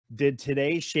Did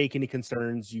today shake any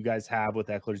concerns you guys have with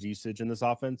Ekeler's usage in this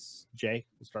offense? Jay,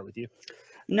 we'll start with you.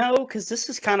 No, because this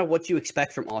is kind of what you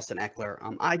expect from Austin Ekeler.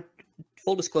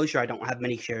 Full disclosure, I don't have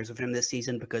many shares of him this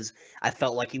season because I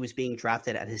felt like he was being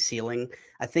drafted at his ceiling.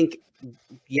 I think,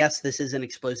 yes, this is an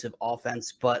explosive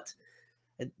offense, but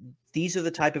these are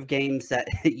the type of games that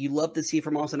you love to see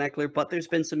from Austin Ekeler, but there's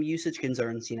been some usage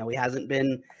concerns. He hasn't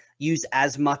been used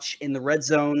as much in the red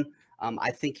zone.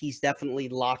 I think he's definitely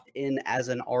locked in as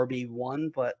an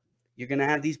RB1, but you're going to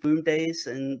have these boom days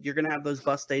and you're going to have those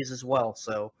bust days as well.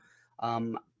 So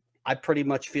I pretty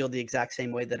much feel the exact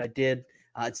same way that I did.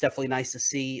 It's definitely nice to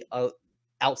see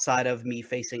outside of me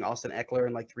facing Austin Ekeler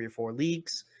in like 3 or 4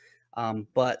 leagues.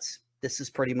 But this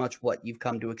is pretty much what you've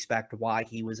come to expect, why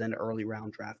he was an early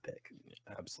round draft pick.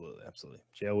 Absolutely. Absolutely.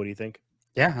 Joe, what do you think?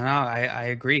 Yeah, no, I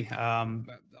agree.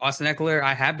 Austin Ekeler,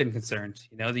 I have been concerned.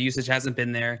 The usage hasn't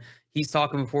been there. He's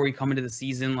talking before we come into the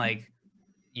season, like,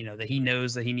 that he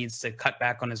knows that he needs to cut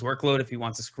back on his workload if he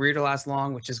wants his career to last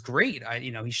long, which is great.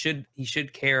 He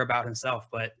should care about himself,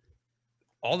 but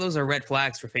all those are red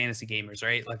flags for fantasy gamers,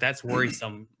 right? Like, that's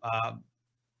worrisome.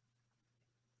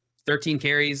 13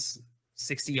 carries,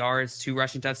 60 yards, 2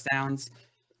 rushing touchdowns,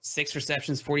 6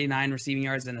 receptions, 49 receiving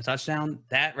yards, and a touchdown.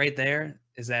 That right there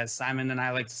is, as Simon and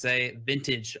I like to say,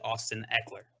 vintage Austin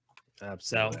Ekeler.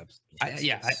 Absolutely. So,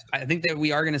 I think that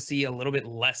we are going to see a little bit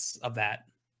less of that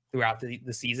throughout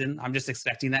the season. I'm just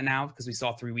expecting that now because we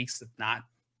saw 3 weeks of not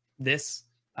this.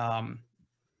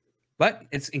 But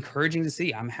it's encouraging to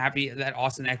see. I'm happy that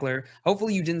Austin Ekeler,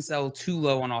 hopefully you didn't sell too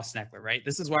low on Austin Ekeler, right?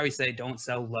 This is why we say don't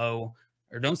sell low,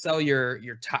 or don't sell your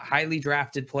highly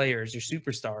drafted players, your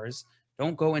superstars.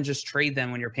 Don't go and just trade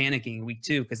them when you're panicking in week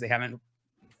 2 because they haven't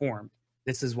performed.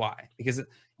 This is why. Because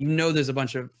there's a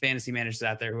bunch of fantasy managers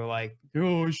out there who are like,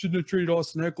 oh, I shouldn't have traded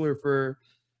Austin Ekeler for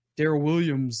Darrell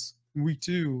Williams in week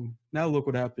 2. Now look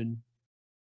what happened.